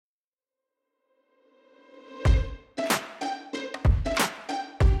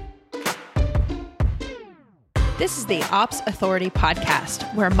This is the Ops Authority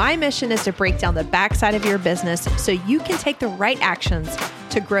podcast, where my mission is to break down the backside of your business so you can take the right actions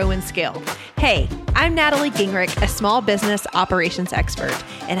to grow and scale. Hey, I'm Natalie Gingrich, a small business operations expert,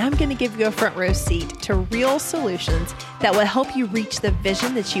 and I'm going to give you a front row seat to real solutions that will help you reach the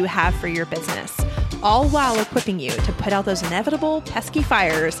vision that you have for your business, all while equipping you to put out those inevitable pesky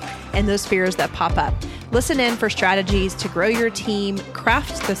fires and those fears that pop up. Listen in for strategies to grow your team,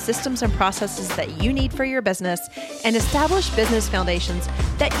 craft the systems and processes that you need for your business, and establish business foundations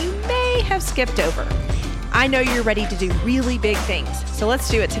that you may have skipped over. I know you're ready to do really big things, so let's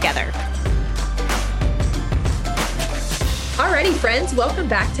do it together. Alrighty, friends, welcome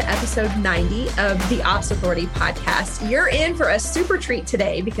back to episode 90 of the Ops Authority podcast. You're in for a super treat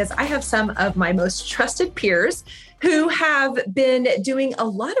today because I have some of my most trusted peers who have been doing a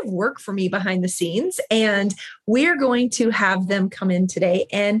lot of work for me behind the scenes. And we're going to have them come in today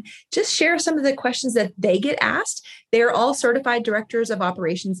and just share some of the questions that they get asked. They're all certified directors of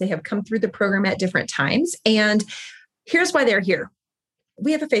operations. They have come through the program at different times. And here's why they're here.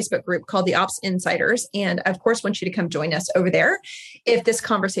 We have a Facebook group called the Ops Insiders. And of course, want you to come join us over there. If this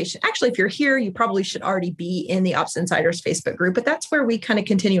conversation, actually, if you're here, you probably should already be in the Ops Insiders Facebook group, but that's where we kind of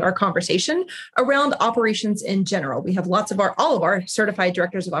continue our conversation around operations in general. We have all of our certified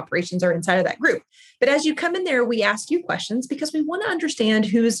directors of operations are inside of that group. But as you come in there, we ask you questions because we want to understand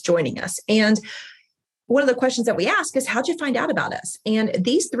who is joining us. And one of the questions that we ask is, how'd you find out about us? And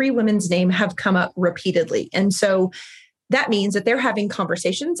these three women's names have come up repeatedly. And so that means that they're having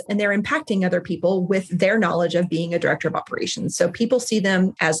conversations and they're impacting other people with their knowledge of being a director of operations. So people see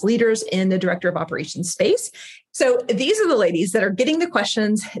them as leaders in the director of operations space. So these are the ladies that are getting the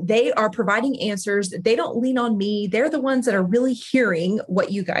questions. They are providing answers. They don't lean on me. They're the ones that are really hearing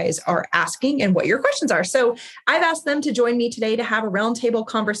what you guys are asking and what your questions are. So I've asked them to join me today to have a roundtable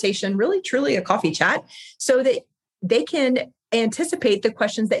conversation, really, truly a coffee chat, so that they can anticipate the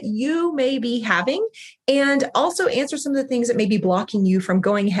questions that you may be having and also answer some of the things that may be blocking you from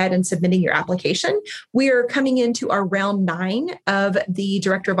going ahead and submitting your application. We are coming into our round 9 of the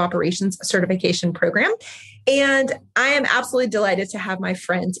Director of Operations certification program. And I am absolutely delighted to have my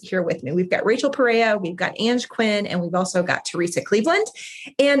friends here with me. We've got Rachel Perea, we've got Ange Quinn, and we've also got Teresa Cleveland.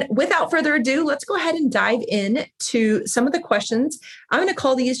 And without further ado, let's go ahead and dive in to some of the questions. I'm going to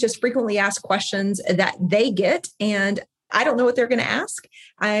call these just frequently asked questions that they get. And I don't know what they're going to ask.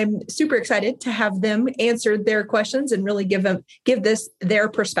 I'm super excited to have them answer their questions and really give this their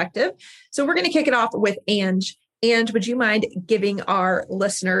perspective. So we're going to kick it off with Ange. Ange, would you mind giving our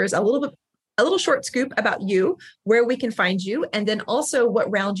listeners a little short scoop about you, where we can find you, and then also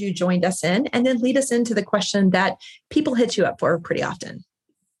what round you joined us in, and then lead us into the question that people hit you up for pretty often.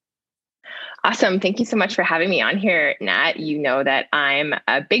 Awesome. Thank you so much for having me on here, Nat. You know that I'm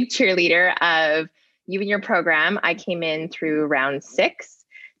a big cheerleader of you and your program. I came in through round 6.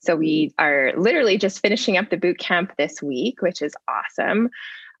 So we are literally just finishing up the boot camp this week, which is awesome.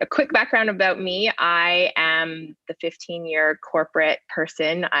 A quick background about me. I am the 15-year corporate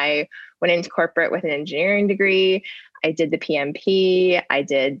person. I went into corporate with an engineering degree. I did the PMP. I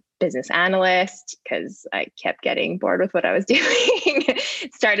did business analyst because I kept getting bored with what I was doing.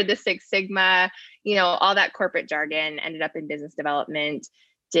 Started the Six Sigma, all that corporate jargon, ended up in business development.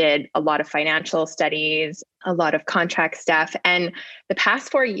 Did a lot of financial studies, a lot of contract stuff. And the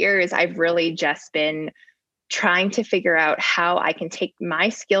past 4 years, I've really just been trying to figure out how I can take my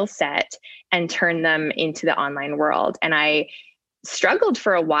skill set and turn them into the online world. And I struggled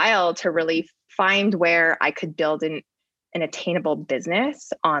for a while to really find where I could build an attainable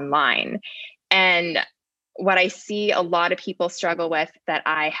business online. And what I see a lot of people struggle with that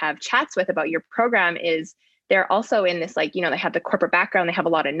I have chats with about your program is they're also in this, they have the corporate background, they have a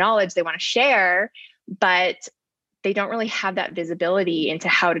lot of knowledge they want to share, but they don't really have that visibility into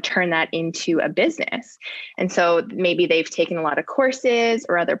how to turn that into a business. And so maybe they've taken a lot of courses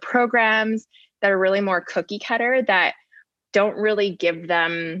or other programs that are really more cookie cutter that don't really give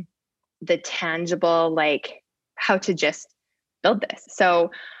them the tangible, how to just build this.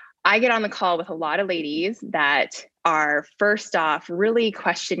 So I get on the call with a lot of ladies that are first off really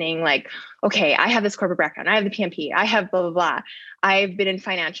questioning okay, I have this corporate background. I have the PMP. I have blah, blah, blah. I've been in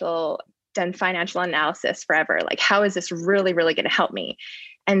done financial analysis forever. How is this really, really going to help me?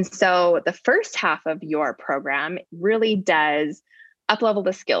 And so the first half of your program really does up-level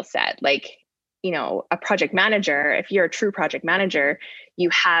the skill set. A project manager, if you're a true project manager, you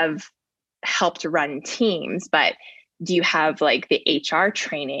have helped run teams, but do you have the HR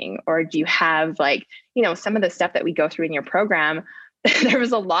training, or do you have some of the stuff that we go through in your program there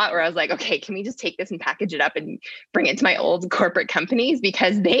was a lot where I was like, okay, can we just take this and package it up and bring it to my old corporate companies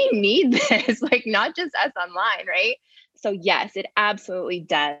because they need this, like not just us online, right? So yes, it absolutely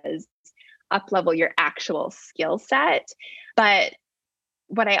does up-level your actual skill set. But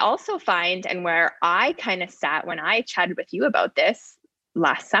what I also find, and where I kind of sat when I chatted with you about this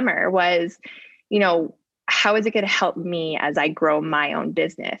last summer was, how is it going to help me as I grow my own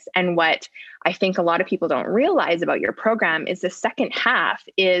business? And what I think a lot of people don't realize about your program is the second half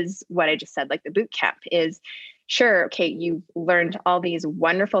is what I just said, like the boot camp is, sure, okay, you've learned all these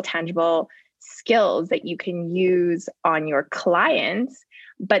wonderful, tangible skills that you can use on your clients,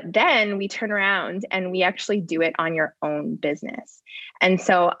 but then we turn around and we actually do it on your own business. And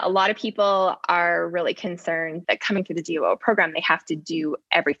so a lot of people are really concerned that coming through the DOO program, they have to do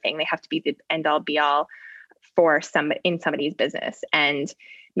everything. They have to be the end all be all for somebody's business. And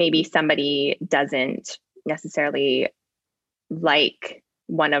maybe somebody doesn't necessarily like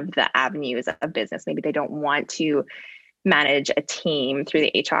one of the avenues of business. Maybe they don't want to manage a team through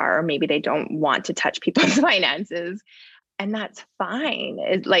the HR, or maybe they don't want to touch people's finances. And that's fine.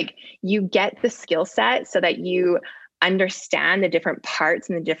 It's like you get the skill set so that you understand the different parts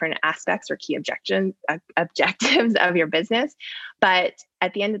and the different aspects or key objectives of your business. But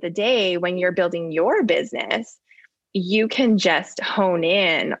at the end of the day, when you're building your business, you can just hone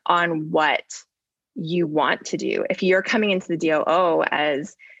in on what you want to do. If you're coming into the DOO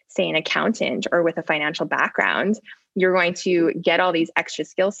as, say, an accountant or with a financial background, you're going to get all these extra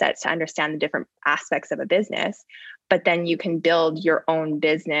skill sets to understand the different aspects of a business, but then you can build your own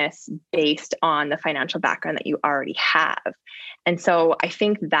business based on the financial background that you already have. And so I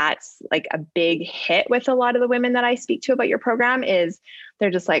think that's like a big hit with a lot of the women that I speak to about your program is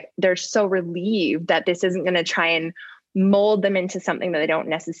they're just like, they're so relieved that this isn't going to try and mold them into something that they don't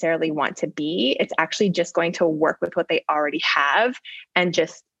necessarily want to be. It's actually just going to work with what they already have and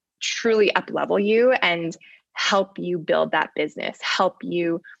just truly up level you and help you build that business, help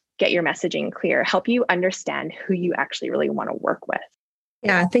you get your messaging clear, help you understand who you actually really want to work with.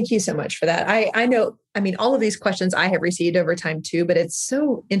 Yeah, thank you so much for that. I know, all of these questions I have received over time too, but it's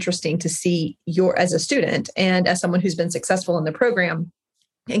so interesting to see as a student and as someone who's been successful in the program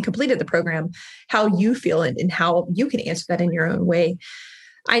and completed the program, how you feel and how you can answer that in your own way.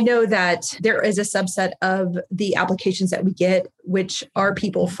 I know that there is a subset of the applications that we get, which are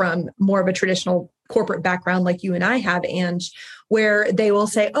people from more of a traditional corporate background like you and I have, and where they will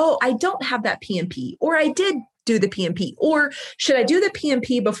say, oh, I don't have that PMP, or I did do the PMP, or should I do the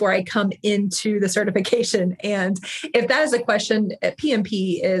PMP before I come into the certification? And if that is a question,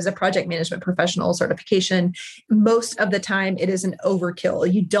 PMP is a project management professional certification. Most of the time it is an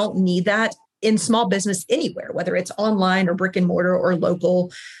overkill. You don't need that in small business anywhere, whether it's online or brick and mortar or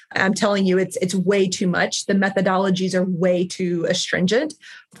local. I'm telling you, it's way too much. The methodologies are way too astringent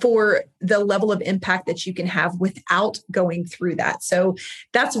for the level of impact that you can have without going through that. So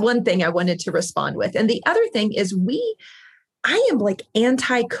that's one thing I wanted to respond with. And the other thing is I am like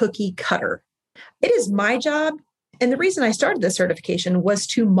anti-cookie cutter. It is my job. And the reason I started the certification was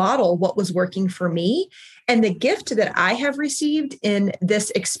to model what was working for me. And the gift that I have received in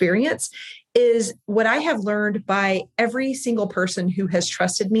this experience is what I have learned by every single person who has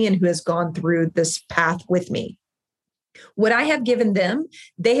trusted me and who has gone through this path with me. What I have given them,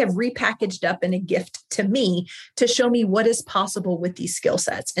 they have repackaged up in a gift to me to show me what is possible with these skill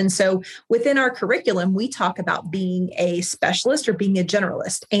sets. And so within our curriculum, we talk about being a specialist or being a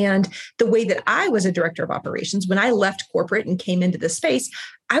generalist. And the way that I was a director of operations, when I left corporate and came into this space,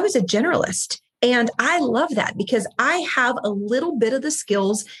 I was a generalist. And I love that because I have a little bit of the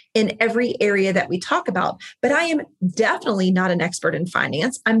skills in every area that we talk about, but I am definitely not an expert in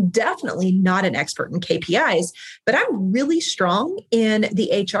finance. I'm definitely not an expert in KPIs, but I'm really strong in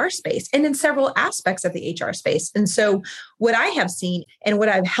the HR space and in several aspects of the HR space. And so what I have seen and what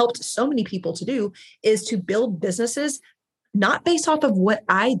I've helped so many people to do is to build businesses not based off of what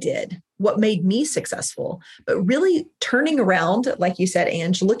I did, what made me successful, but really turning around, like you said,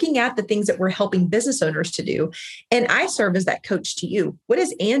 Ange, looking at the things that we're helping business owners to do. And I serve as that coach to you. What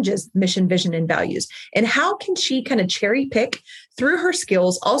is Ange's mission, vision, and values? And how can she kind of cherry pick through her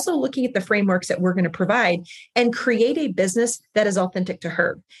skills, also looking at the frameworks that we're going to provide and create a business that is authentic to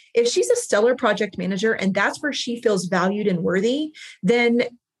her? If she's a stellar project manager and that's where she feels valued and worthy, then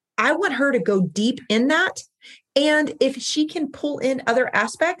I want her to go deep in that. And if she can pull in other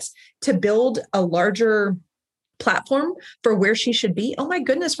aspects to build a larger platform for where she should be, oh my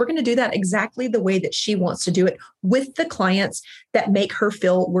goodness, we're going to do that exactly the way that she wants to do it with the clients that make her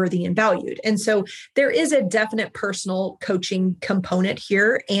feel worthy and valued. And so there is a definite personal coaching component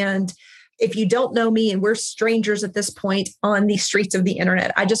here. And if you don't know me and we're strangers at this point on the streets of the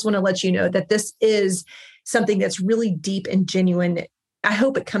internet, I just want to let you know that this is something that's really deep and genuine. I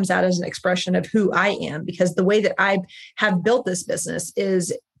hope it comes out as an expression of who I am, because the way that I have built this business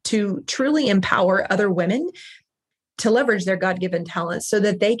is to truly empower other women to leverage their God-given talents so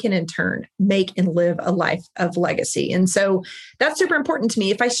that they can in turn make and live a life of legacy. And so that's super important to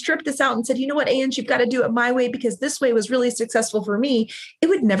me. If I stripped this out and said, you know what, Ange, you've got to do it my way because this way was really successful for me, it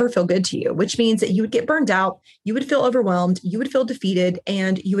would never feel good to you, which means that you would get burned out, you would feel overwhelmed, you would feel defeated,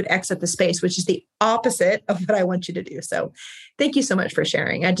 and you would exit the space, which is the opposite of what I want you to do. So thank you so much for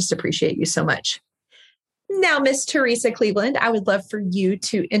sharing. I just appreciate you so much. Now, Miss Teresa Cleveland, I would love for you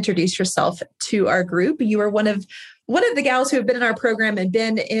to introduce yourself to our group. You are one of the gals who have been in our program and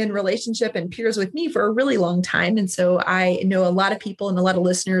been in relationship and peers with me for a really long time. And so I know a lot of people and a lot of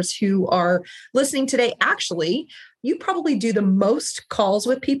listeners who are listening today. Actually, you probably do the most calls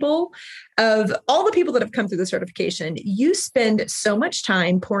with people of all the people that have come through the certification. You spend so much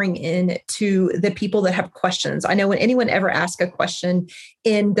time pouring in to the people that have questions. I know when anyone ever asks a question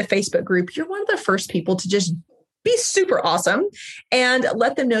in the Facebook group, you're one of the first people to just be super awesome and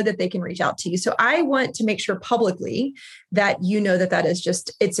let them know that they can reach out to you. So I want to make sure publicly that you know that is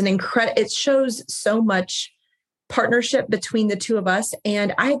just, it's an incredible, it shows so much partnership between the two of us.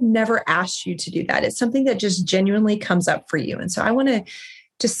 And I've never asked you to do that. It's something that just genuinely comes up for you. And so I want to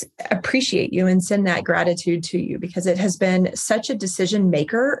just appreciate you and send that gratitude to you, because it has been such a decision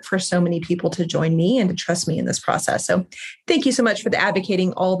maker for so many people to join me and to trust me in this process. So thank you so much for the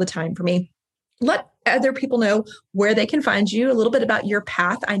advocating all the time for me. Let other people know where they can find you, a little bit about your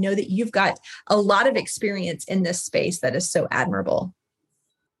path. I know that you've got a lot of experience in this space that is so admirable.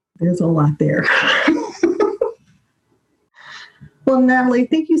 There's a lot there. Well, Natalie,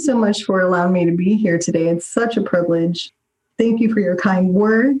 thank you so much for allowing me to be here today. It's such a privilege. Thank you for your kind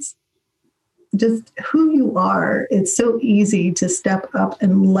words. Just who you are. It's so easy to step up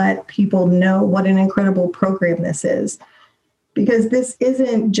and let people know what an incredible program this is, because this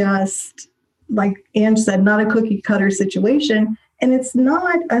isn't just, like Ange said, not a cookie cutter situation. And it's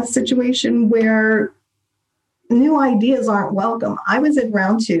not a situation where new ideas aren't welcome. I was in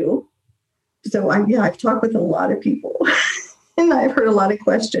round 2. So I've talked with a lot of people and I've heard a lot of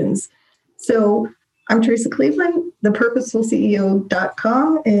questions. So I'm Teresa Cleveland.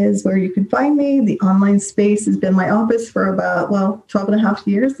 ThePurposefulCEO.com is where you can find me. The online space has been my office for about, 12 and a half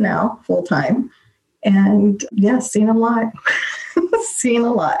years now, full time. And seen a lot, seen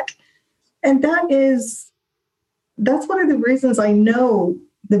a lot. And that's one of the reasons I know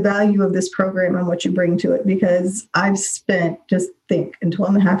the value of this program and what you bring to it, because I've spent, in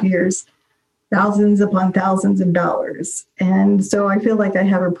 12 and a half years, thousands upon thousands of dollars. And so I feel like I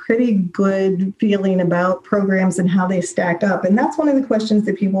have a pretty good feeling about programs and how they stack up. And that's one of the questions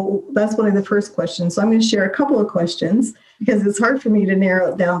that's one of the first questions. So I'm going to share a couple of questions because it's hard for me to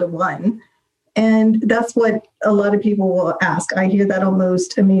narrow it down to one. And that's what a lot of people will ask. I hear that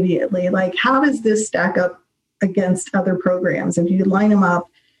almost immediately. Like, how does this stack up against other programs? If you line them up,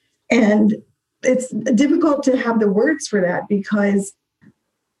 and it's difficult to have the words for that because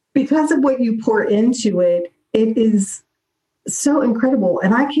of what you pour into it, it is so incredible.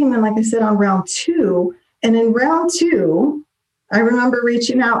 And I came in, like I said, on round 2. And in round 2, I remember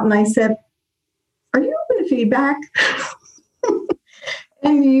reaching out and I said, "Are you open to feedback?"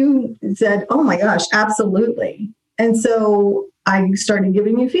 And you said, "Oh my gosh, absolutely." And so I started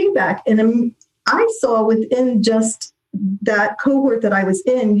giving you feedback. And I saw within just that cohort that I was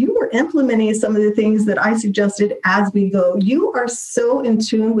in, you were implementing some of the things that I suggested as we go. You are so in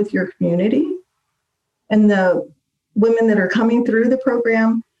tune with your community and the women that are coming through the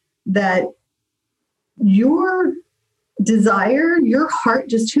program, that your desire, your heart,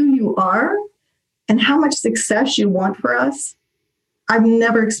 just who you are and how much success you want for us. I've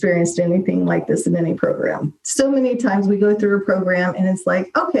never experienced anything like this in any program. So many times we go through a program and it's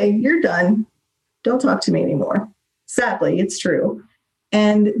like, okay, you're done. Don't talk to me anymore. Sadly, it's true.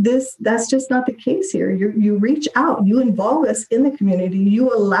 And that's just not the case here. You reach out, you involve us in the community,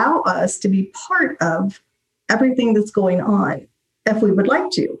 you allow us to be part of everything that's going on if we would like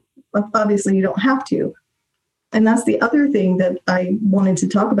to. Obviously, you don't have to. And that's the other thing that I wanted to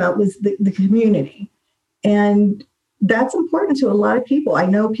talk about was the community. And that's important to a lot of people. I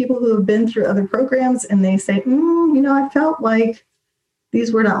know people who have been through other programs and they say, I felt like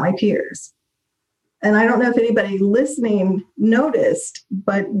these were not my peers. And I don't know if anybody listening noticed,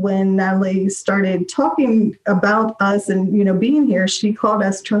 but when Natalie started talking about us and, being here, she called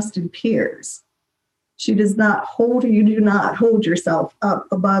us trusted peers. You do not hold yourself up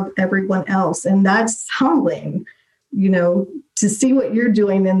above everyone else. And that's humbling, to to see what you're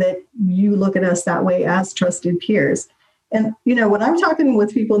doing and that you look at us that way as trusted peers. And, when I'm talking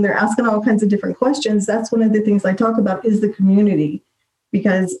with people and they're asking all kinds of different questions, that's one of the things I talk about is the community,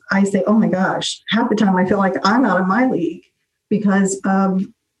 because I say, oh my gosh, half the time I feel like I'm out of my league because of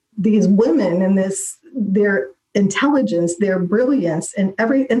these women and their intelligence, their brilliance, and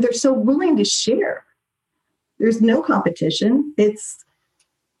they're so willing to share. There's no competition.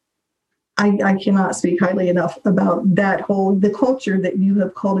 I cannot speak highly enough about the culture that you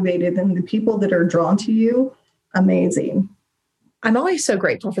have cultivated and the people that are drawn to you. Amazing. I'm always so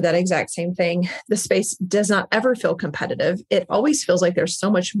grateful for that exact same thing. The space does not ever feel competitive. It always feels like there's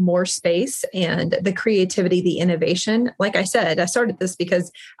so much more space, and the creativity, the innovation. Like I said, I started this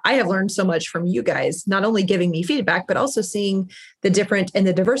because I have learned so much from you guys, not only giving me feedback, but also seeing the different and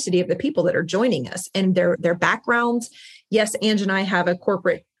the diversity of the people that are joining us and their backgrounds. Yes, Ange and I have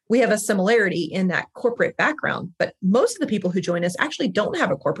we have a similarity in that corporate background, but most of the people who join us actually don't have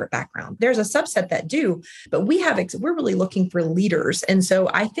a corporate background. There's a subset that do, but we're really looking for leaders. And so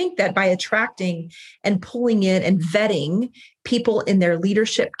I think that by attracting and pulling in and vetting people in their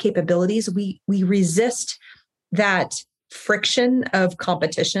leadership capabilities, we resist that friction of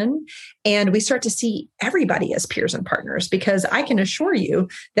competition, and we start to see everybody as peers and partners. Because I can assure you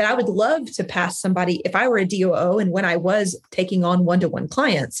that I would love to pass somebody, if I were a DOO and when I was taking on one-to-one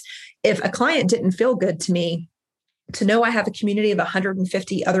clients, if a client didn't feel good to me, to know I have a community of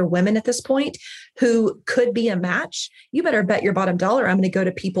 150 other women at this point who could be a match, you better bet your bottom dollar I'm going to go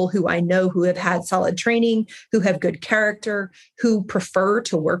to people who I know who have had solid training, who have good character, who prefer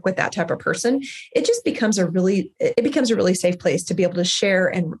to work with that type of person. It just becomes a really safe place to be able to share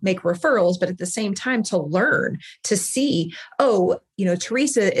and make referrals, but at the same time to learn, to see,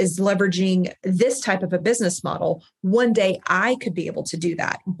 Teresa is leveraging this type of a business model. One day I could be able to do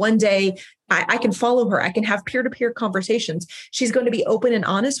that. One day I can follow her. I can have peer-to-peer conversations. She's going to be open and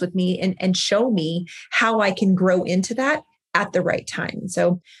honest with me and show me how I can grow into that at the right time.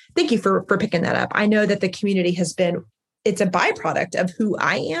 So thank you for picking that up. I know that the community it's a byproduct of who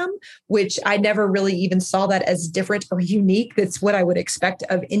I am, which I never really even saw that as different or unique. That's what I would expect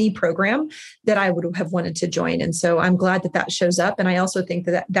of any program that I would have wanted to join. And so I'm glad that shows up. And I also think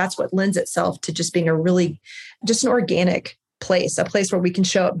that that's what lends itself to just being just an organic place, a place where we can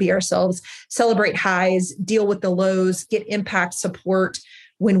show up, be ourselves, celebrate highs, deal with the lows, get impact support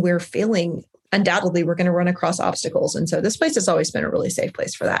when we're feeling undoubtedly we're going to run across obstacles. And so this place has always been a really safe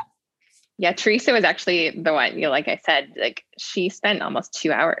place for that. Yeah, Teresa was actually the one, like I said, she spent almost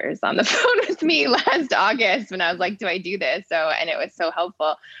 2 hours on the phone with me last August when I was like, do I do this? And it was so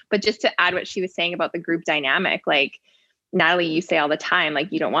helpful. But just to add what she was saying about the group dynamic, like Natalie, you say all the time,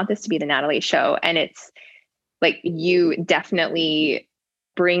 like, you don't want this to be the Natalie show. And it's like, you definitely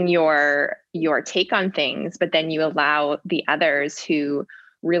bring your take on things, but then you allow the others who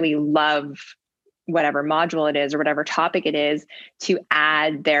really love whatever module it is or whatever topic it is to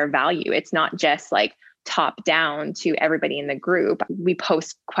add their value. It's not just like top down to everybody in the group. We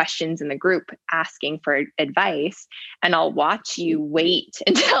post questions in the group asking for advice, and I'll watch you wait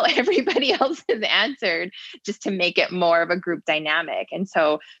until everybody else has answered just to make it more of a group dynamic. And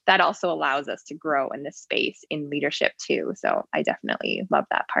so that also allows us to grow in this space in leadership too. So I definitely love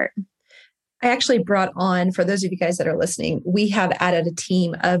that part. I actually brought on, for those of you guys that are listening, we have added a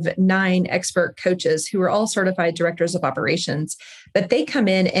team of 9 expert coaches who are all certified directors of operations, but they come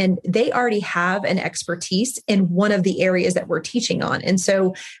in and they already have an expertise in one of the areas that we're teaching on. And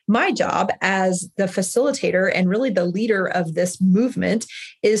so my job as the facilitator and really the leader of this movement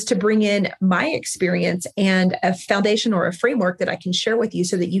is to bring in my experience and a foundation or a framework that I can share with you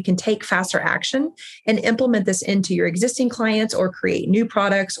so that you can take faster action and implement this into your existing clients or create new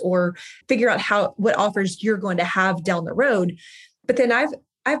products or figure out what offers you're going to have down the road. But then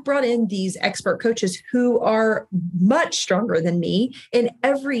I've brought in these expert coaches who are much stronger than me in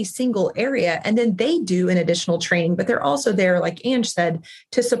every single area. And then they do an additional training, but they're also there, like Ange said,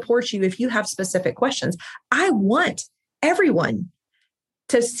 to support you if you have specific questions. I want everyone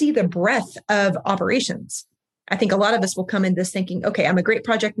to see the breadth of operations. I think a lot of us will come in this thinking, okay, I'm a great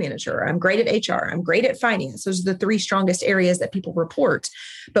project manager. I'm great at HR. I'm great at finance. Those are the 3 strongest areas that people report.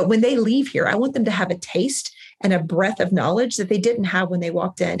 But when they leave here, I want them to have a taste and a breadth of knowledge that they didn't have when they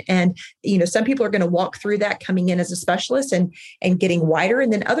walked in. And, some people are going to walk through that coming in as a specialist and getting wider.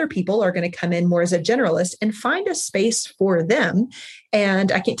 And then other people are going to come in more as a generalist and find a space for them.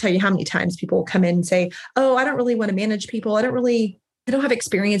 And I can't tell you how many times people will come in and say, oh, I don't really want to manage people. I don't have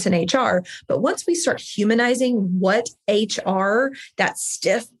experience in HR. But once we start humanizing what HR, that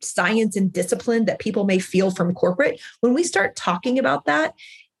stiff science and discipline that people may feel from corporate, when we start talking about that,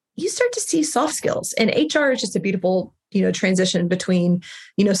 you start to see soft skills. And HR is just a beautiful transition between,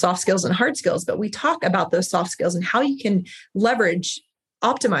 soft skills and hard skills, but we talk about those soft skills and how you can leverage,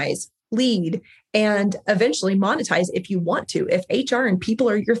 optimize, lead, and eventually monetize if you want to. If HR and people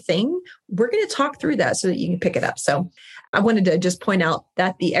are your thing, we're going to talk through that so that you can pick it up. So I wanted to just point out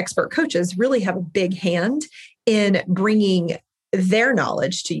that the expert coaches really have a big hand in bringing their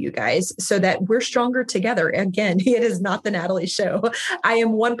knowledge to you guys so that we're stronger together. Again, it is not the Natalie show. I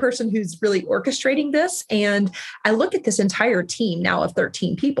am one person who's really orchestrating this. And I look at this entire team now of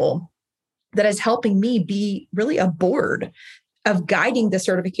 13 people that is helping me be really a board of guiding the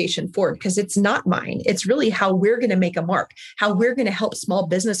certification forward, because it's not mine. It's really how we're going to make a mark, how we're going to help small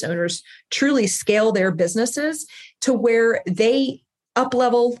business owners truly scale their businesses to where they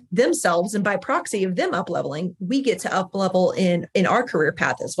up-level themselves. And by proxy of them up-leveling, we get to up-level in our career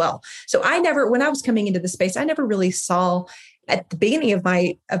path as well. So when I was coming into the space, I never really saw at the beginning of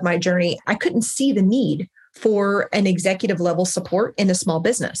my journey, I couldn't see the need for an executive level support in a small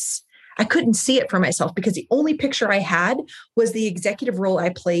business. I couldn't see it for myself because the only picture I had was the executive role I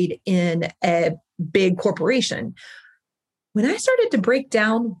played in a big corporation. When I started to break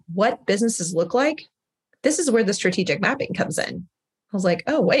down what businesses look like, this is where the strategic mapping comes in. I was like,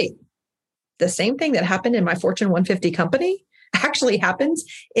 oh, wait, the same thing that happened in my Fortune 150 company actually happens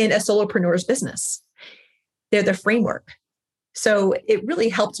in a solopreneur's business. They're the framework. So it really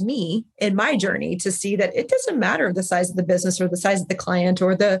helped me in my journey to see that it doesn't matter the size of the business or the size of the client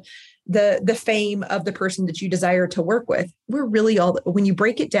or the fame of the person that you desire to work with. We're really when you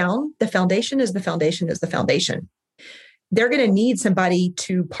break it down, the foundation is the foundation is the foundation. They're going to need somebody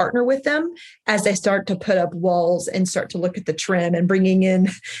to partner with them as they start to put up walls and start to look at the trim and bringing in,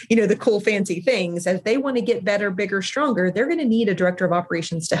 the cool, fancy things. As they want to get better, bigger, stronger, they're going to need a director of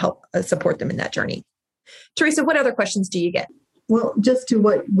operations to help support them in that journey. Teresa, what other questions do you get? Well, just to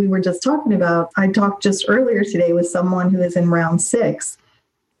what we were just talking about, I talked just earlier today with someone who is in round 6.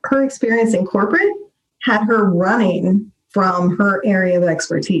 Her experience in corporate had her running from her area of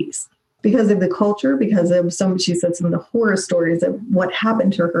expertise because of the culture, because of she said some of the horror stories of what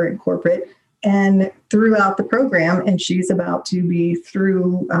happened to her in corporate and throughout the program. And she's about to be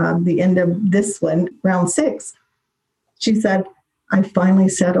through the end of this one, round 6. She said, I finally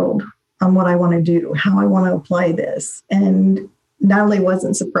settled on what I want to do, how I want to apply this. And Natalie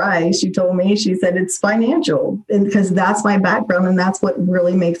wasn't surprised. She told me, she said, it's financial, and because that's my background and that's what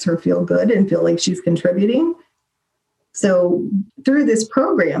really makes her feel good and feel like she's contributing. So through this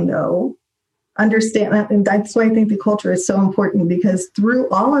program, though, understand that, and that's why I think the culture is so important, because through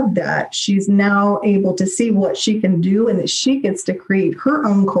all of that, she's now able to see what she can do and that she gets to create her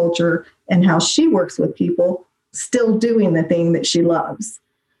own culture and how she works with people, still doing the thing that she loves.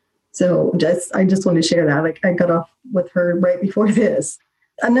 So I just want to share that. Like, I got off with her right before this.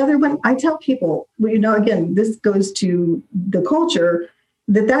 Another one, I tell people, again, this goes to the culture,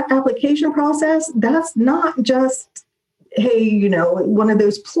 that application process, that's not just, hey, one of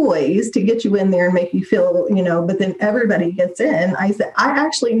those ploys to get you in there and make you feel, but then everybody gets in. I said, I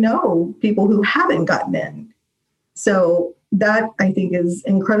actually know people who haven't gotten in. So that I think is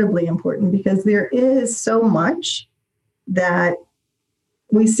incredibly important, because there is so much that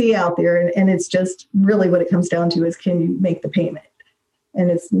we see out there, and it's just really what it comes down to is, can you make the payment? And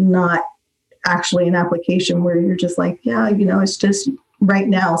it's not actually an application where you're just like, yeah, it's just right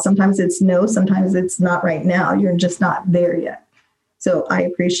now. Sometimes it's no, sometimes it's not right now. You're just not there yet. So I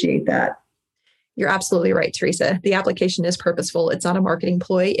appreciate that. You're absolutely right, Teresa. The application is purposeful. It's not a marketing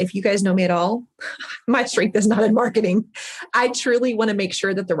ploy. If you guys know me at all, my strength is not in marketing. I truly want to make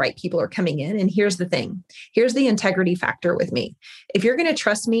sure that the right people are coming in. And here's the thing. Here's the integrity factor with me. If you're going to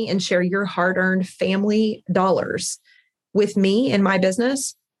trust me and share your hard-earned family dollars with me and my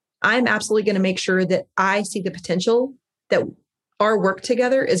business, I'm absolutely going to make sure that I see the potential that our work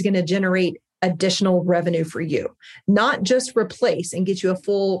together is going to generate additional revenue for you, not just replace and get you a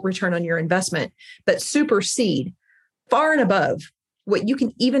full return on your investment, but supersede far and above what you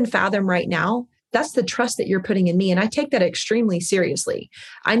can even fathom right now. That's the trust that you're putting in me. And I take that extremely seriously.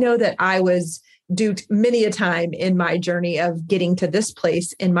 I know that I was duped many a time in my journey of getting to this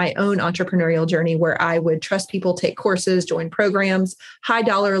place in my own entrepreneurial journey, where I would trust people, take courses, join programs, high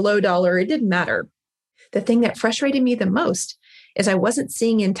dollar, low dollar. It didn't matter. The thing that frustrated me the most is I wasn't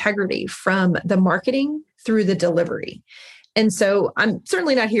seeing integrity from the marketing through the delivery. And so I'm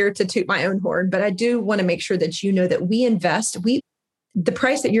certainly not here to toot my own horn, but I do want to make sure that you know that we invest. The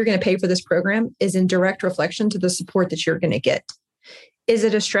price that you're going to pay for this program is in direct reflection to the support that you're going to get. Is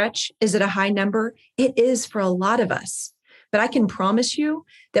it a stretch? Is it a high number? It is for a lot of us. But I can promise you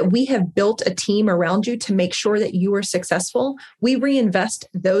that we have built a team around you to make sure that you are successful. We reinvest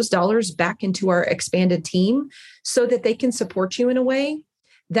those dollars back into our expanded team so that they can support you in a way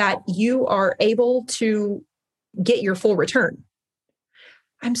that you are able to get your full return.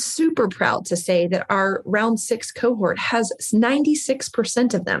 I'm super proud to say that our round 6 cohort has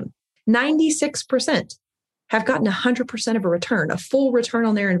 96% of them, 96% have gotten 100% of a return, a full return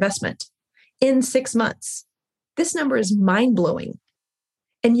on their investment in 6 months. This number is mind blowing.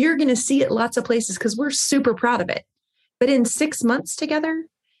 And you're going to see it lots of places because we're super proud of it. But in 6 months together,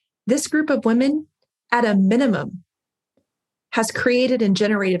 this group of women, at a minimum, has created and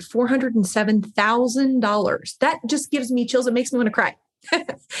generated $407,000. That just gives me chills. It makes me want to cry.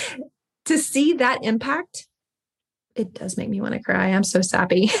 To see that impact, it does make me want to cry. I'm so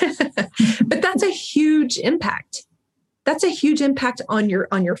sappy. But that's a huge impact. That's a huge impact on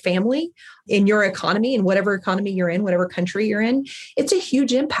your family, in your economy, in whatever economy you're in, whatever country you're in. It's a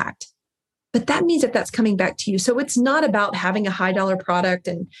huge impact. But that means that that's coming back to you. So it's not about having a high dollar product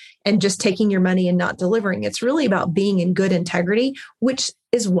and just taking your money and not delivering. It's really about being in good integrity, which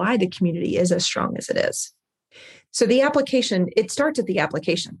is why the community is as strong as it is. So the application, it starts at the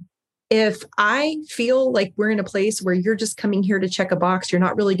application. If I feel like we're in a place where you're just coming here to check a box, you're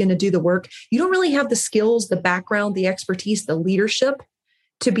not really going to do the work, you don't really have the skills, the background, the expertise, the leadership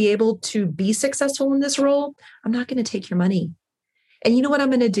to be able to be successful in this role, I'm not going to take your money. And you know what I'm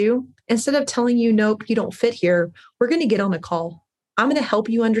going to do? Instead of telling you, nope, you don't fit here, we're going to get on a call. I'm going to help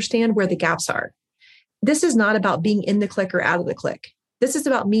you understand where the gaps are. This is not about being in the clique or out of the clique. This is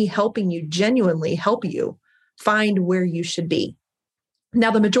about me helping you, genuinely help you find where you should be.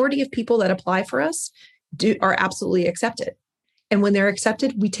 Now, the majority of people that apply for us are absolutely accepted. And when they're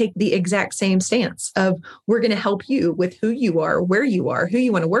accepted, we take the exact same stance of we're going to help you with who you are, where you are, who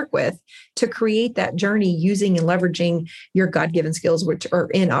you want to work with to create that journey using and leveraging your God-given skills, which are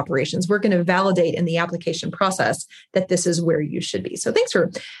in operations. We're going to validate in the application process that this is where you should be. So thanks for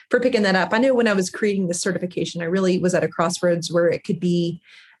picking that up. I know when I was creating this certification, I really was at a crossroads where it could be,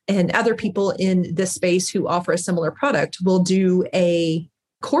 and other people in this space who offer a similar product will do a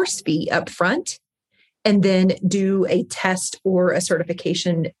course fee up front and then do a test or a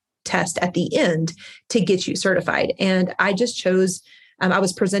certification test at the end to get you certified. And I just chose, I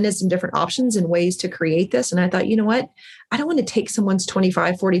was presented some different options and ways to create this. And I thought, you know what? I don't want to take someone's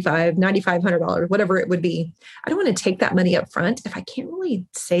 $25, $45, $9,500, whatever it would be. I don't want to take that money up front if I can't really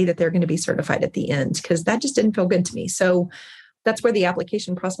say that they're going to be certified at the end, because that just didn't feel good to me. So that's where the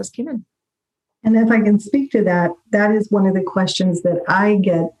application process came in. And if I can speak to that, that is one of the questions that I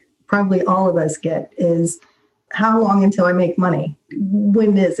get, probably all of us get, is how long until I make money?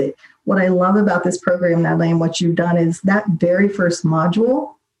 When is it? What I love about this program, Natalie, and what you've done is that very first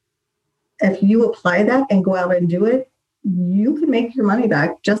module, if you apply that and go out and do it, you can make your money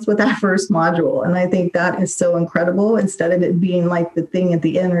back just with that first module. And I think that is so incredible. Instead of it being like the thing at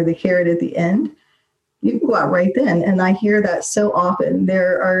the end or the carrot at the end, you can go out right then. And I hear that so often.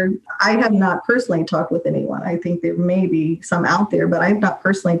 I have not personally talked with anyone. I think there may be some out there, but I've not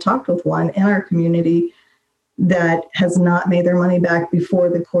personally talked with one in our community that has not made their money back before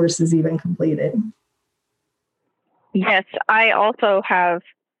the course is even completed. Yes, I also have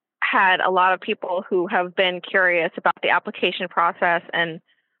had a lot of people who have been curious about the application process and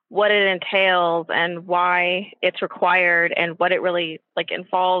what it entails and why it's required and what it really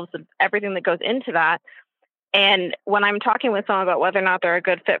involves and everything that goes into that. And when I'm talking with someone about whether or not they're a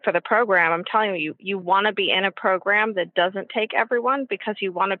good fit for the program, I'm telling you, you want to be in a program that doesn't take everyone, because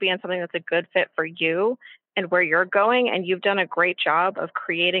you want to be in something that's a good fit for you and where you're going. And you've done a great job of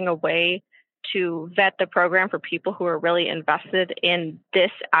creating a way to vet the program for people who are really invested in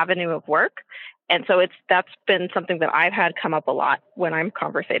this avenue of work. And so that's been something that I've had come up a lot when I'm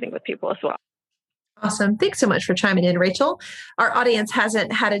conversating with people as well. Awesome. Thanks so much for chiming in, Rachel. Our audience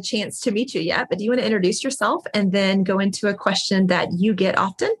hasn't had a chance to meet you yet, but do you want to introduce yourself and then go into a question that you get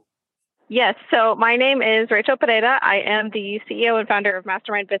often? Yes. So my name is Rachel Pereira. I am the CEO and founder of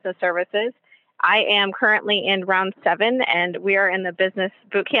Mastermind Business Services. I am currently in round 7, and we are in the business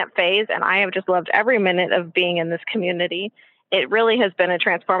bootcamp phase, and I have just loved every minute of being in this community. It really has been a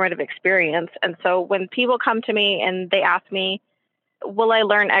transformative experience. And so when people come to me and they ask me, will I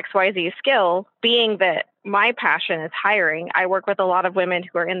learn XYZ skill? Being that my passion is hiring, I work with a lot of women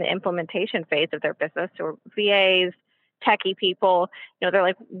who are in the implementation phase of their business, or VAs, techie people. They're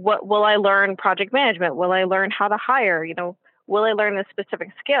like, what will I learn? Project management? Will I learn how to hire? Will I learn this specific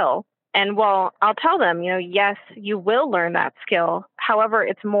skill? And I'll tell them, yes, you will learn that skill. However,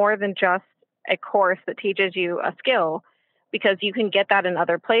 it's more than just a course that teaches you a skill, because you can get that in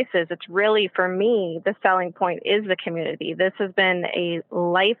other places. It's really, for me, the selling point is the community. This has been a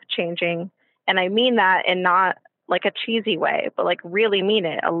life-changing, and I mean that in not like a cheesy way, but really mean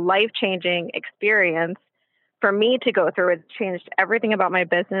it, a life-changing experience for me to go through, it's changed everything about my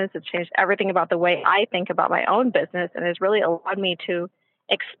business. It's changed everything about the way I think about my own business, and has really allowed me to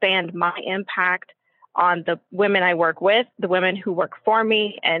expand my impact on the women I work with, the women who work for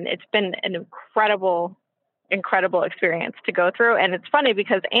me. And it's been an incredible experience to go through. And it's funny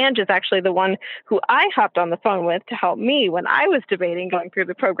because Ange is actually the one who I hopped on the phone with to help me when I was debating going through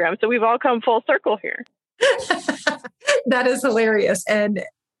the program. So we've all come full circle here. That is hilarious and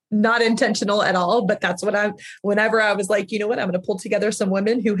not intentional at all. But that's what whenever I was like, you know what, I'm going to pull together some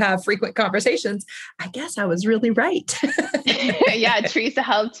women who have frequent conversations. I guess I was really right. Yeah, Teresa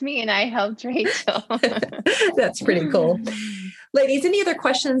helped me and I helped Rachel. That's pretty cool. Ladies, any other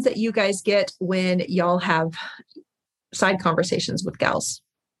questions that you guys get when y'all have side conversations with gals?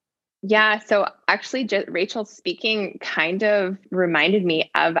 Yeah. So actually, Rachel speaking kind of reminded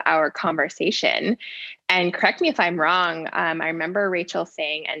me of our conversation. And correct me if I'm wrong. I remember Rachel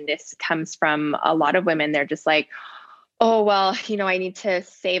saying, and this comes from a lot of women, they're just like, oh, well, I need to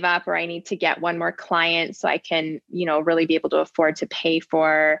save up, or I need to get one more client so I can, really be able to afford to pay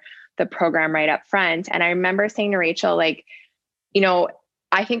for the program right up front. And I remember saying to Rachel, like,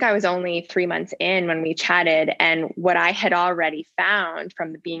 I think I was only 3 months in when we chatted. And what I had already found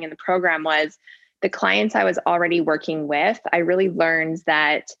from being in the program was the clients I was already working with, I really learned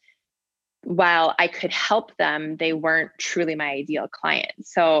that while I could help them, they weren't truly my ideal client.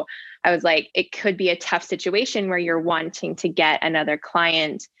 So I was like, it could be a tough situation where you're wanting to get another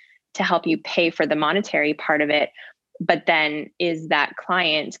client to help you pay for the monetary part of it. But then is that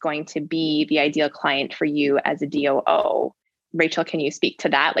client going to be the ideal client for you as a DOO? Rachel, can you speak to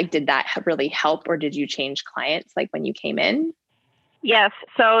that? Like, did that really help, or did you change clients like when you came in? Yes.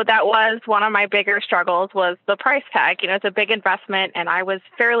 So that was one of my bigger struggles, was the price tag. It's a big investment, and I was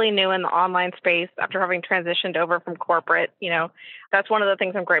fairly new in the online space after having transitioned over from corporate. That's one of the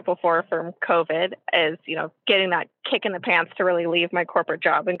things I'm grateful for from COVID is, getting that kick in the pants to really leave my corporate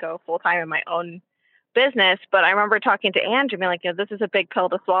job and go full time in my own business. But I remember talking to Ange and being like, this is a big pill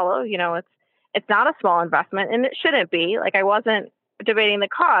to swallow. It's not a small investment, and it shouldn't be. Like, I wasn't debating the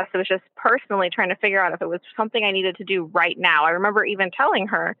cost. It was just personally trying to figure out if it was something I needed to do right now. I remember even telling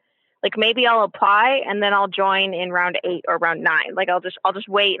her, like, maybe I'll apply and then I'll join in round 8 or round 9. Like, I'll just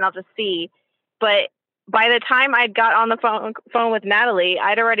wait and I'll just see. But by the time I'd got on the phone with Natalie,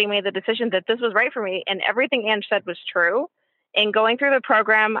 I'd already made the decision that this was right for me, and everything Ange said was true. In going through the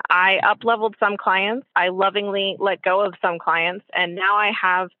program, I up-leveled some clients. I lovingly let go of some clients, and now I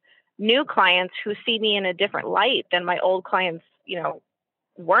have new clients who see me in a different light than my old clients,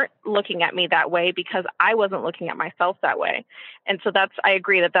 weren't looking at me that way because I wasn't looking at myself that way. And so I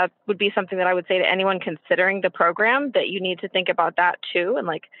agree that would be something that I would say to anyone considering the program, that you need to think about that too. And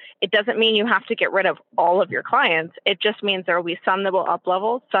like, it doesn't mean you have to get rid of all of your clients. It just means there will be some that will up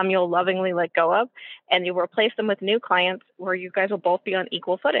level, some you'll lovingly let go of, and you'll replace them with new clients where you guys will both be on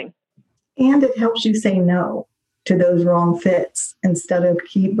equal footing. And it helps you say no to those wrong fits instead of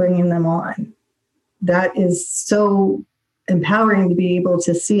keep bringing them on. That is so empowering to be able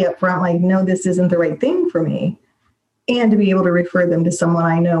to see up front, like, no, this isn't the right thing for me. And to be able to refer them to someone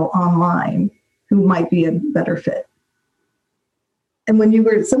I know online who might be a better fit. And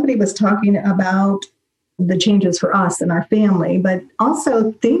when somebody was talking about the changes for us and our family, but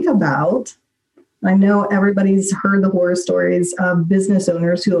also think about, I know everybody's heard the horror stories of business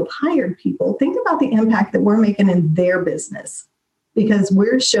owners who have hired people. Think about the impact that we're making in their business, because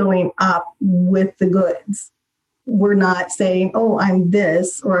we're showing up with the goods. We're not saying, oh, I'm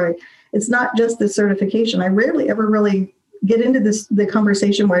this, or it's not just the certification. I rarely ever really get into the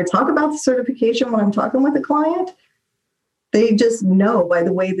conversation where I talk about the certification when I'm talking with a client. They just know by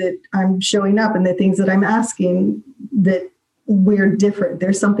the way that I'm showing up and the things that I'm asking that we're different.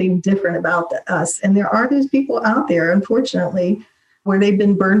 There's something different about us. And there are those people out there, unfortunately, where they've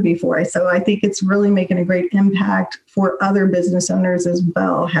been burned before. So I think it's really making a great impact for other business owners as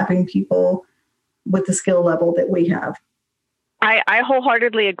well, having people with the skill level that we have. I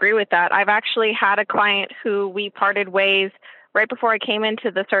wholeheartedly agree with that. I've actually had a client who we parted ways right before I came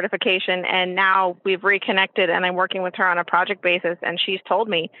into the certification, and now we've reconnected and I'm working with her on a project basis. And she's told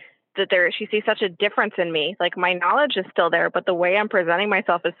me that she sees such a difference in me. Like, my knowledge is still there, but the way I'm presenting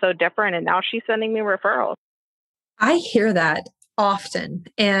myself is so different. And now she's sending me referrals. I hear that often.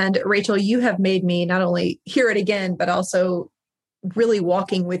 And Rachel, you have made me not only hear it again, but also really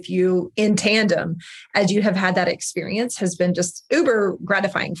walking with you in tandem as you have had that experience has been just uber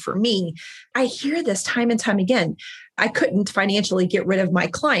gratifying for me. I hear this time and time again. I couldn't financially get rid of my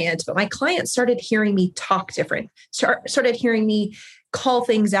client, but my client started hearing me talk different, started hearing me call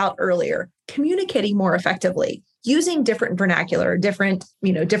things out earlier, communicating more effectively, using different vernacular, different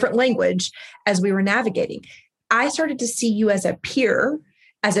language as we were navigating. I started to see you as a peer,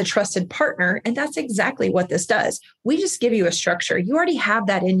 as a trusted partner. And that's exactly what this does. We just give you a structure. You already have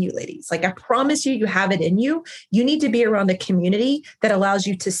that in you, ladies. Like I promise you, you have it in you. You need to be around a community that allows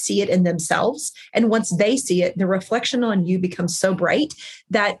you to see it in themselves. And once they see it, the reflection on you becomes so bright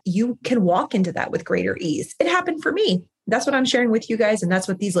that you can walk into that with greater ease. It happened for me. That's what I'm sharing with you guys. And that's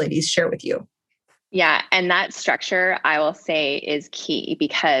what these ladies share with you. Yeah. And that structure, I will say, is key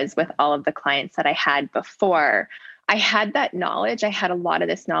because with all of the clients that I had before, I had that knowledge. I had a lot of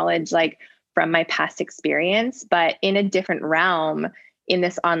this knowledge like from my past experience, but in a different realm in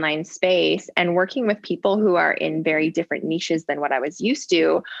this online space and working with people who are in very different niches than what I was used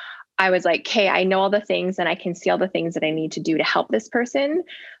to. I was like, okay, I know all the things and I can see all the things that I need to do to help this person,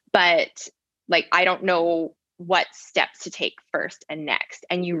 but like, I don't know what steps to take first and next.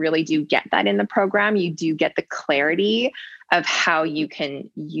 And you really do get that in the program. You do get the clarity of how you can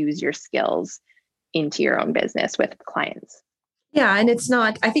use your skills into your own business with clients. Yeah. And it's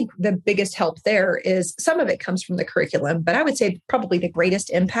not, I think the biggest help there is some of it comes from the curriculum, but I would say probably the greatest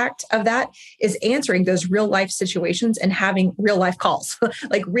impact of that is answering those real life situations and having real life calls,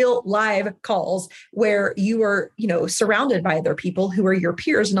 like real live calls where you are, surrounded by other people who are your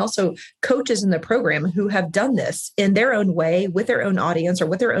peers and also coaches in the program who have done this in their own way with their own audience or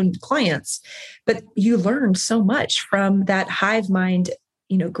with their own clients. But you learn so much from that hive mind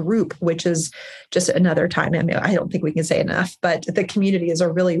group, which is just another time. I mean, I don't think we can say enough, but the community is a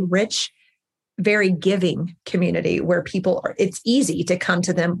really rich, very giving community where it's easy to come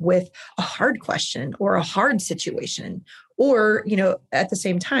to them with a hard question or a hard situation, or, at the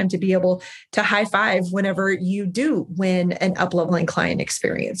same time to be able to high five whenever you do win an up-leveling client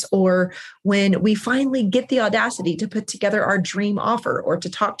experience, or when we finally get the audacity to put together our dream offer or to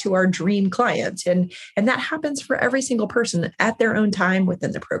talk to our dream client. And that happens for every single person at their own time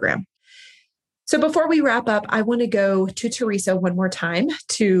within the program. So before we wrap up, I want to go to Teresa one more time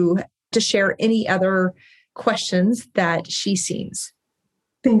to share any other questions that she sees.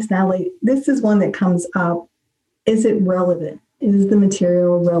 Thanks, Natalie. This is one that comes up. Is it relevant? Is the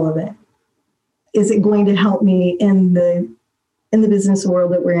material relevant? Is it going to help me in the business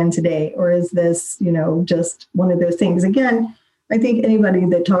world that we're in today? Or is this, just one of those things? Again, I think anybody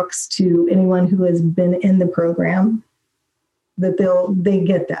that talks to anyone who has been in the program, that they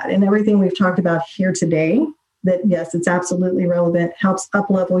get that. And everything we've talked about here today, that yes, it's absolutely relevant, helps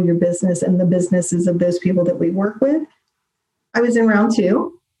up-level your business and the businesses of those people that we work with. I was in round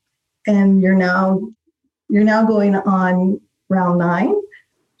 2, and you're now going on round 9.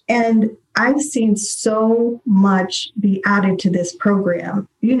 And I've seen so much be added to this program.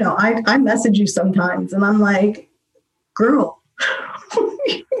 I message you sometimes and I'm like, girl,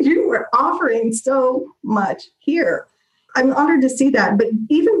 you were offering so much here. I'm honored to see that. But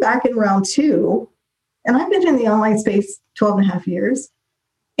even back in round 2, and I've been in the online space 12 and a half years,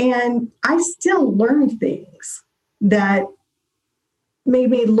 and I still learned things that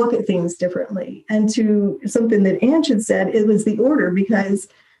made me look at things differently. And to something that Ange had said, it was the order, because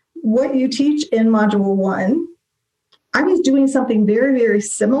what you teach in module 1, I was doing something very, very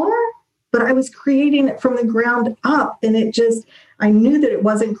similar, but I was creating it from the ground up. And I knew that it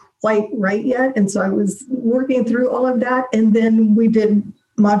wasn't quite right yet. And so I was working through all of that. And then we did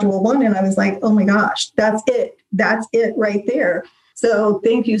module 1, and I was like, oh my gosh, that's it. That's it right there. So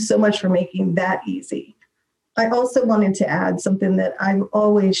thank you so much for making that easy. I also wanted to add something that I've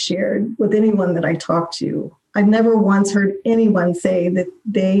always shared with anyone that I talk to. I've never once heard anyone say that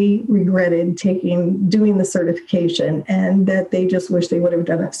they regretted doing the certification and that they just wish they would have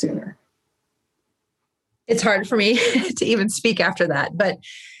done it sooner. It's hard for me to even speak after that, but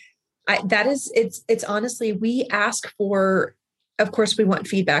it's honestly, we ask for, of course, we want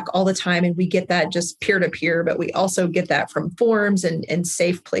feedback all the time, and we get that just peer to peer, but we also get that from forums and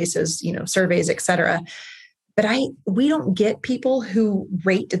safe places, surveys, et cetera. But we don't get people who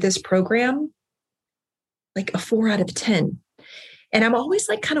rate this program like a 4 out of 10. And I'm always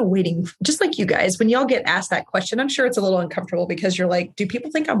like kind of waiting, just like you guys, when y'all get asked that question, I'm sure it's a little uncomfortable because you're like, do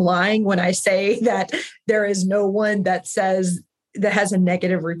people think I'm lying when I say that there is no one that has a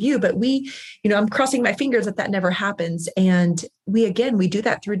negative review? But I'm crossing my fingers that never happens. And we do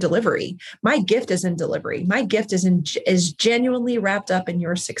that through delivery. My gift is in delivery. My gift is genuinely wrapped up in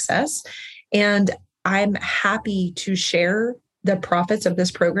your success. And I'm happy to share the profits of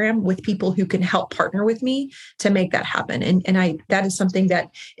this program with people who can help partner with me to make that happen. And that is something that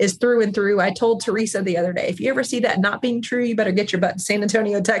is through and through. I told Teresa the other day, if you ever see that not being true, you better get your butt to San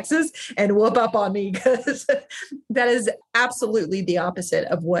Antonio, Texas and whoop up on me, because that is absolutely the opposite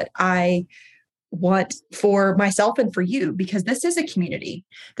of what I want for myself and for you, because this is a community.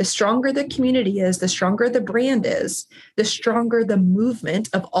 The stronger the community is, the stronger the brand is, the stronger the movement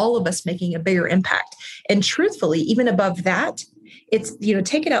of all of us making a bigger impact. And truthfully, even above that, it's,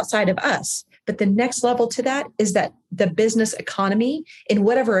 take it outside of us. But the next level to that is that the business economy, in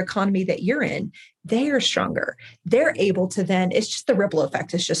whatever economy that you're in, they are stronger. They're able to then, it's just the ripple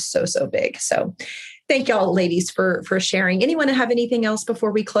effect is just so, so big. So thank y'all ladies for sharing. Anyone have anything else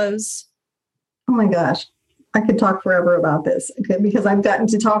before we close? Oh my gosh, I could talk forever about this because I've gotten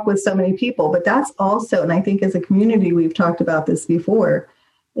to talk with so many people, but that's also, and I think as a community, we've talked about this before,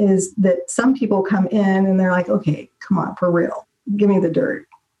 is that some people come in and they're like, okay, come on, for real, give me the dirt,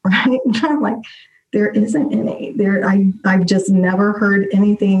 right? And I'm like, there isn't any there. I've just never heard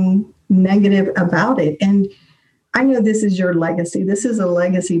anything negative about it. And I know this is your legacy. This is a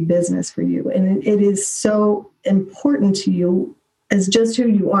legacy business for you. And it is so important to you as just who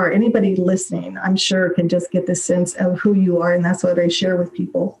you are. Anybody listening, I'm sure, can just get the sense of who you are. And that's what I share with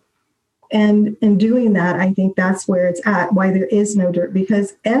people. And in doing that, I think that's where it's at, why there is no dirt.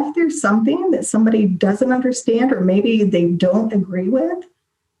 Because if there's something that somebody doesn't understand or maybe they don't agree with,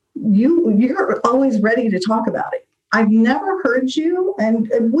 you're always ready to talk about it. I've never heard you, and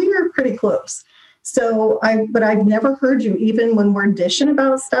we are pretty close. But I've never heard you, even when we're dishing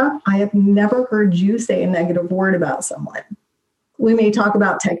about stuff, I have never heard you say a negative word about someone. We may talk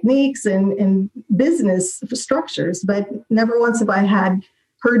about techniques and business structures, but never once have I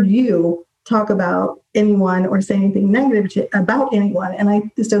heard you talk about anyone or say anything negative about anyone.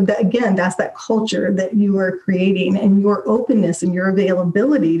 And that's that culture that you are creating, and your openness and your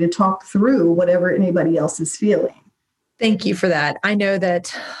availability to talk through whatever anybody else is feeling. Thank you for that. I know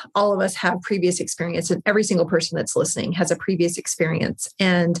that all of us have previous experience, and every single person that's listening has a previous experience.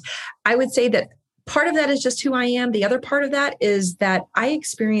 And I would say that part of that is just who I am. The other part of that is that I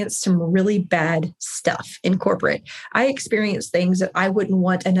experienced some really bad stuff in corporate. I experienced things that I wouldn't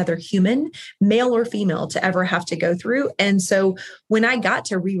want another human, male or female, to ever have to go through. And so when I got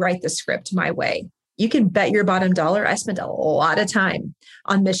to rewrite the script my way, you can bet your bottom dollar, I spent a lot of time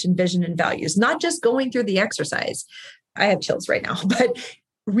on mission, vision, and values, not just going through the exercise. I have chills right now, but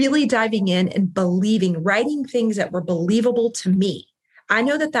really diving in and believing, writing things that were believable to me. I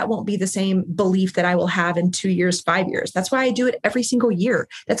know that won't be the same belief that I will have in 2 years, 5 years. That's why I do it every single year.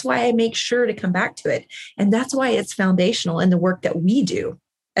 That's why I make sure to come back to it. And that's why it's foundational in the work that we do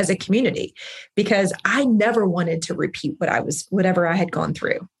as a community, because I never wanted to repeat whatever I had gone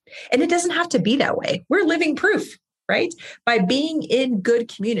through. And it doesn't have to be that way. We're living proof, right? By being in good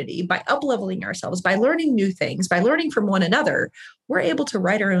community, by up-leveling ourselves, by learning new things, by learning from one another, we're able to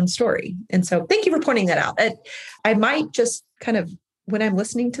write our own story. And so thank you for pointing that out. I might just kind of, when I'm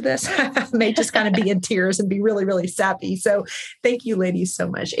listening to this, I may just kind of be in tears and be really, really sappy. So thank you, ladies, so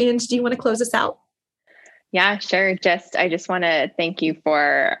much. Ange, do you want to close us out? Yeah, sure. I just want to thank you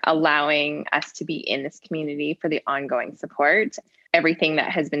for allowing us to be in this community, for the ongoing support, everything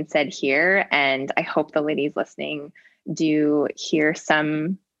that has been said here. And I hope the ladies listening do hear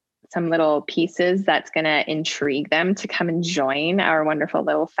some little pieces that's going to intrigue them to come and join our wonderful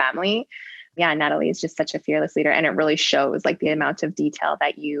little family. Yeah, Natalie is just such a fearless leader, and it really shows, like, the amount of detail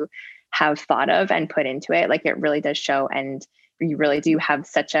that you have thought of and put into it. Like, it really does show, and you really do have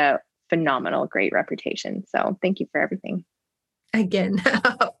such a phenomenal, great reputation. So thank you for everything. Again,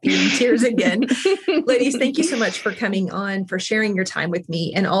 tears again. Ladies, thank you so much for coming on, for sharing your time with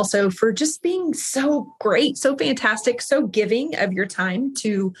me, and also for just being so great, so fantastic, so giving of your time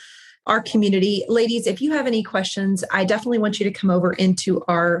to our community. Ladies, if you have any questions, I definitely want you to come over into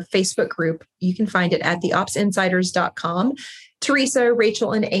our Facebook group. You can find it at theopsinsiders.com. Teresa,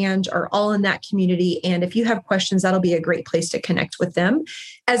 Rachel, and Ange are all in that community. And if you have questions, that'll be a great place to connect with them.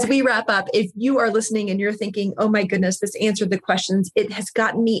 As we wrap up, if you are listening and you're thinking, oh my goodness, this answered the questions, it has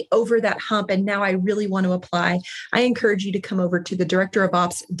gotten me over that hump, and now I really want to apply, I encourage you to come over to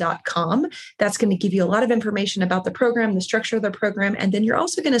thedirectorofops.com. That's going to give you a lot of information about the program, the structure of the program. And then you're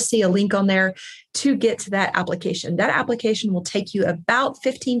also going to see a link on there to get to that application. That application will take you about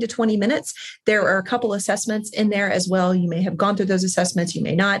 15 to 20 minutes. There are a couple assessments in there as well. You may have gone through those assessments, you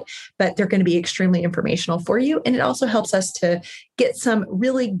may not, but they're going to be extremely informational for you. And it also helps us to get some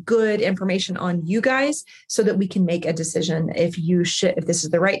really good information on you guys so that we can make a decision if this is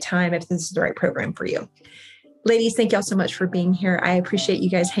the right time, if this is the right program for you. Ladies, thank y'all so much for being here. I appreciate you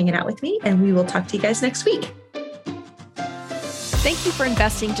guys hanging out with me, and we will talk to you guys next week. Thank you for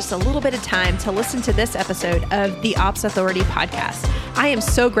investing just a little bit of time to listen to this episode of the Ops Authority podcast. I am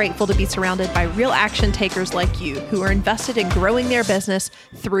so grateful to be surrounded by real action takers like you who are invested in growing their business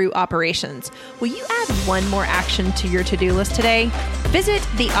through operations. Will you add one more action to your to-do list today? Visit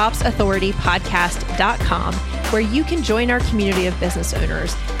theopsauthoritypodcast.com where you can join our community of business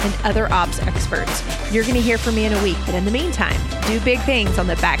owners and other ops experts. You're going to hear from me in a week, but in the meantime, do big things on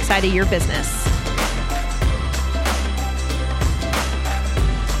the backside of your business.